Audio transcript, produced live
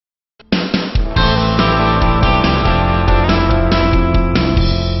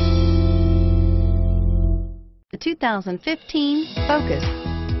2015 Focus.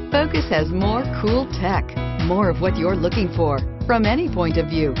 Focus has more cool tech, more of what you're looking for from any point of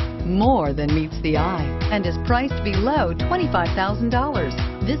view, more than meets the eye, and is priced below $25,000.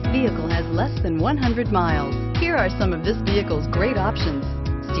 This vehicle has less than 100 miles. Here are some of this vehicle's great options: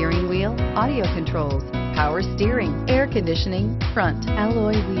 steering wheel audio controls, power steering, air conditioning, front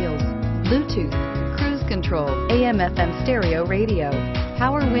alloy wheels, Bluetooth, cruise control, AM/FM stereo radio,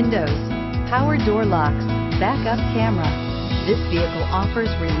 power windows, power door locks, backup camera. This vehicle offers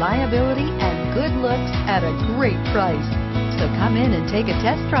reliability and good looks at a great price. So come in and take a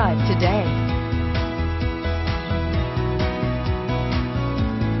test drive today.